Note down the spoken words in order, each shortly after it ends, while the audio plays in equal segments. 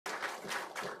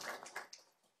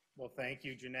Well, thank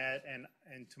you, Jeanette.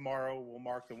 And tomorrow will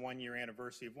mark the one-year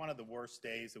anniversary of one of the worst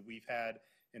days that we've had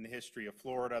in the history of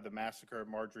Florida, the massacre of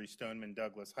Marjory Stoneman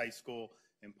Douglas High School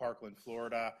in Parkland,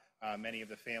 Florida. Many of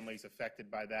the families affected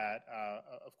by that,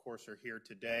 of course, are here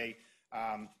today.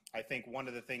 I think one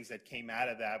of the things that came out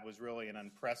of that was really an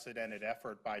unprecedented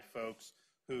effort by folks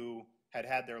who had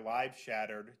their lives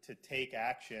shattered to take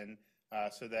action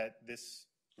so that this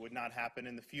would not happen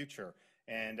in the future.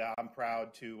 And I'm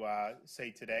proud to say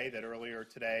today that earlier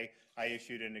today I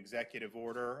issued an executive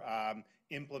order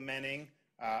implementing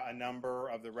a number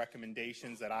of the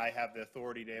recommendations that I have the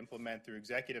authority to implement through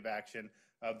executive action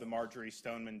of the Marjory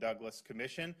Stoneman Douglas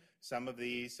Commission. Some of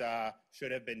these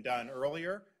should have been done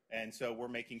earlier, and so we're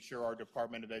making sure our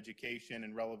Department of Education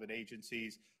and relevant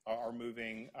agencies are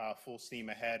moving full steam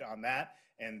ahead on that.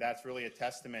 And that's really a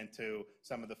testament to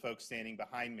some of the folks standing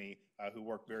behind me who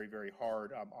work very, very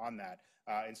hard on that.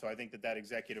 And so I think that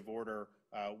executive order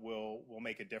will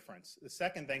make a difference. The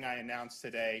second thing I announced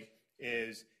today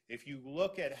is if you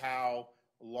look at how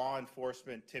law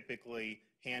enforcement typically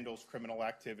handles criminal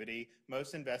activity,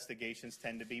 most investigations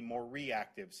tend to be more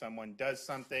reactive. Someone does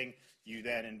something, you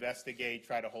then investigate,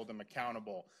 try to hold them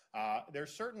accountable. There are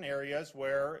certain areas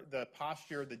where the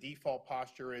default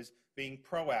posture is being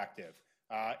proactive.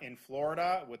 In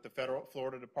Florida, with the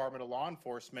Florida Department of Law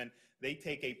Enforcement, they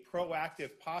take a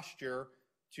proactive posture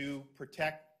to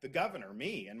protect the governor,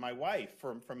 me and my wife,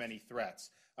 from any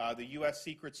threats. The U.S.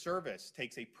 Secret Service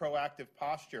takes a proactive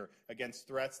posture against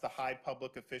threats to high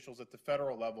public officials at the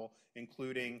federal level,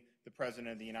 including the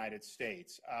President of the United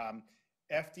States.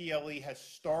 FDLE has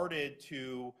started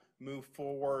to move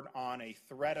forward on a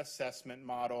threat assessment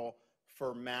model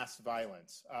for mass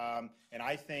violence. And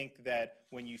I think that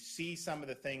when you see some of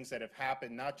the things that have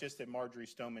happened, not just at Marjory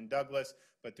Stoneman Douglas,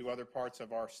 but through other parts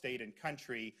of our state and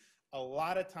country, a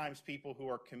lot of times people who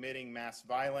are committing mass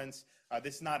violence,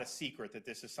 this is not a secret that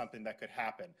this is something that could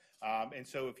happen. And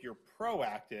so if you're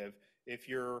proactive, if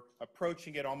you're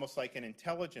approaching it almost like an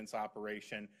intelligence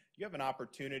operation, you have an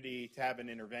opportunity to have an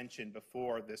intervention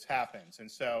before this happens.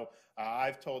 And so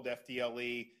I've told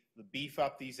FDLE to beef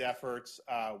up these efforts.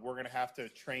 We're going to have to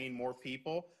train more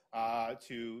people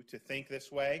to think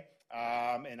this way.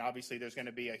 And obviously there's going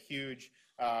to be a huge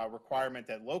requirement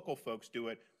that local folks do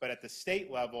it, but at the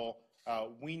state level,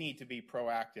 we need to be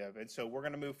proactive. And so we're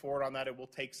going to move forward on that. It will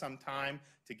take some time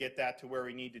to get that to where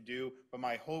we need to do, but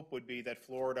my hope would be that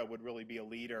Florida would really be a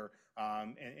leader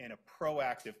in a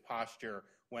proactive posture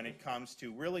when it comes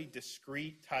to really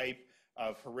discrete type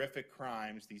of horrific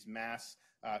crimes, these mass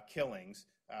killings,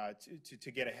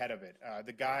 to get ahead of it.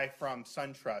 The guy from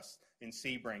SunTrust in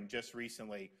Sebring just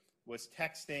recently was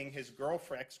texting his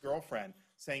ex-girlfriend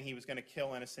saying he was going to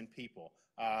kill innocent people.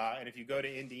 And if you go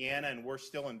to Indiana, and we're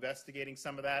still investigating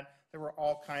some of that, there were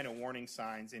all kind of warning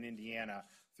signs in Indiana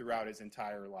throughout his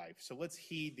entire life. So let's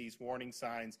heed these warning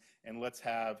signs, and let's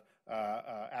have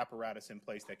apparatus in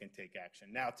place that can take action.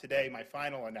 Now, today, my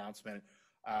final announcement.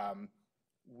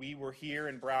 We were here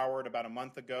in Broward about a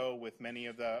month ago with many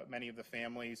of the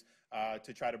families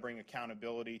to try to bring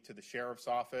accountability to the sheriff's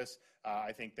office.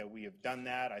 I think that we have done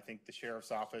that. I think the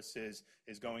sheriff's office is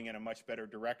going in a much better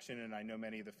direction, and I know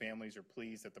many of the families are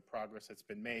pleased at the progress that's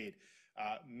been made.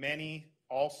 Many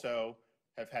also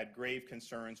have had grave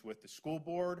concerns with the school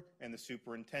board and the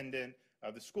superintendent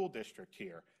of the school district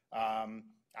here.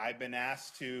 I've been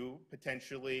asked to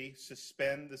potentially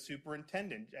suspend the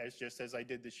superintendent, just as I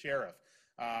did the sheriff.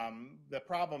 The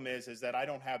problem is that I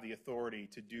don't have the authority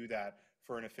to do that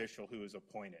for an official who is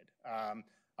appointed.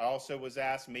 I also was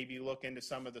asked maybe look into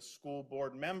some of the school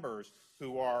board members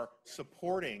who are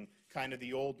supporting kind of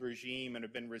the old regime and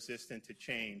have been resistant to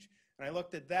change. And I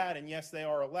looked at that, and yes, they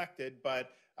are elected,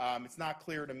 but it's not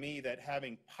clear to me that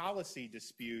having policy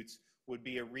disputes would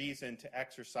be a reason to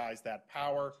exercise that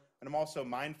power. And I'm also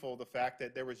mindful of the fact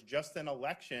that there was just an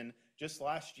election just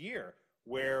last year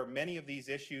where many of these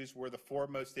issues were the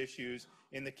foremost issues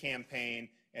in the campaign,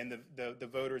 and the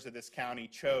voters of this county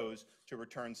chose to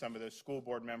return some of those school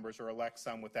board members or elect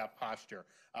some with that posture.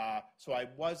 So I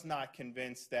was not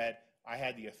convinced that I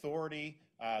had the authority,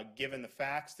 given the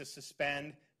facts, to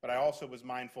suspend, but I also was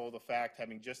mindful of the fact,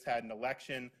 having just had an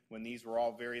election when these were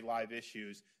all very live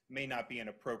issues, may not be an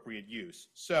appropriate use.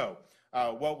 So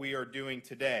what we are doing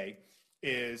today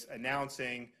is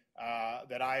announcing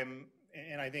that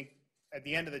and I think at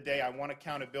the end of the day, I want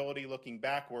accountability looking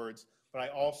backwards, but I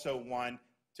also want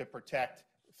to protect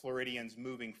Floridians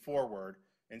moving forward.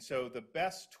 And so the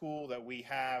best tool that we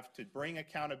have to bring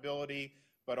accountability,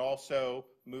 but also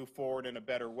move forward in a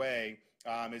better way,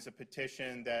 is a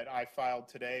petition that I filed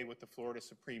today with the Florida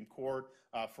Supreme Court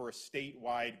for a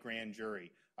statewide grand jury.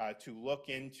 to look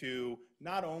into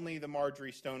not only the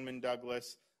Marjory Stoneman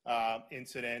Douglas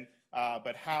incident,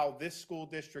 but how this school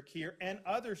district here and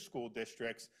other school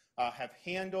districts have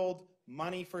handled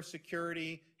money for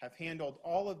security, have handled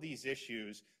all of these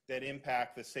issues that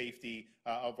impact the safety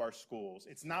of our schools.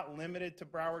 It's not limited to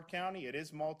Broward County. It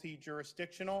is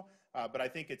multi-jurisdictional, but I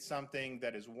think it's something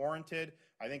that is warranted.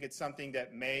 I think it's something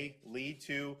that may lead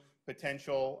to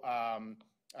potential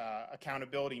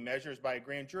accountability measures by a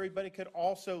grand jury, but it could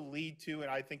also lead to,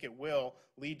 and I think it will,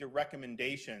 lead to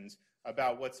recommendations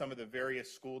about what some of the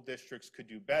various school districts could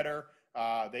do better.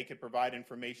 They could provide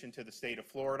information to the state of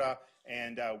Florida,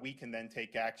 and we can then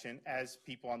take action as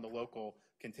people on the local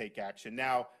can take action.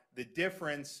 Now, the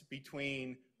difference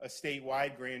between a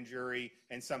statewide grand jury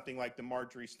and something like the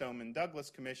Marjory Stoneman Douglas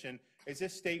Commission is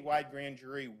this statewide grand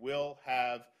jury will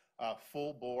have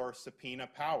full-bore subpoena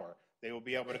power. They will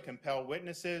be able to compel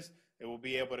witnesses. They will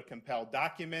be able to compel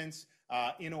documents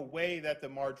in a way that the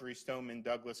Marjory Stoneman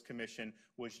Douglas Commission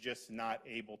was just not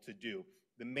able to do.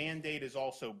 The mandate is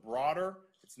also broader.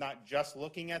 It's not just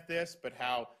looking at this, but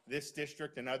how this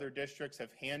district and other districts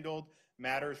have handled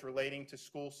matters relating to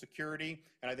school security.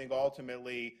 And I think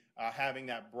ultimately having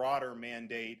that broader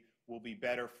mandate will be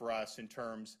better for us in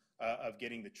terms of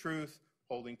getting the truth,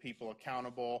 holding people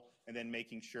accountable, and then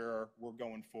making sure we're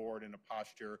going forward in a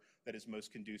posture that is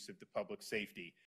most conducive to public safety.